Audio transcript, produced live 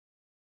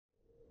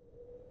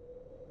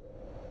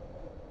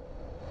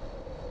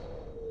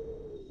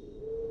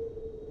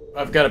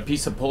I've got a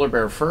piece of polar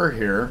bear fur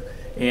here,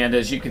 and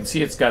as you can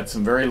see, it's got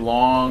some very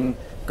long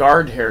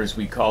guard hairs,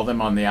 we call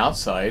them, on the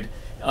outside.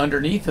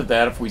 Underneath of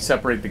that, if we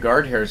separate the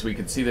guard hairs, we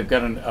can see they've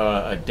got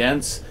a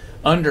dense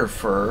under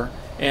fur,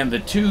 and the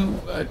two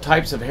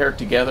types of hair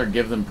together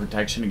give them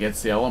protection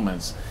against the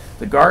elements.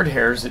 The guard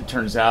hairs, it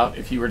turns out,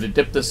 if you were to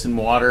dip this in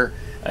water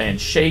and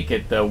shake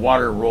it, the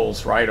water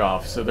rolls right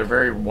off, so they're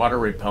very water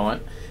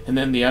repellent. And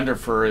then the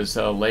underfur is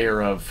a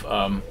layer of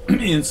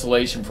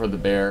insulation for the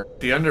bear.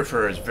 The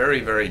underfur is very,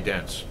 very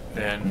dense,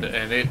 and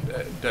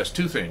it does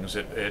two things.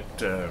 It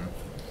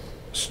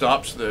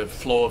stops the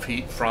flow of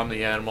heat from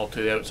the animal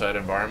to the outside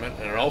environment,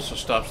 and it also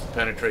stops the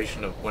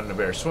penetration of, when the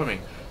bear is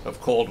swimming,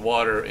 of cold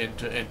water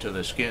into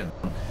the skin.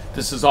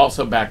 This is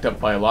also backed up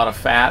by a lot of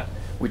fat,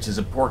 which is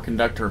a poor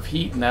conductor of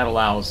heat, and that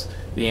allows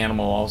the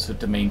animal also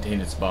to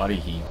maintain its body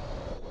heat.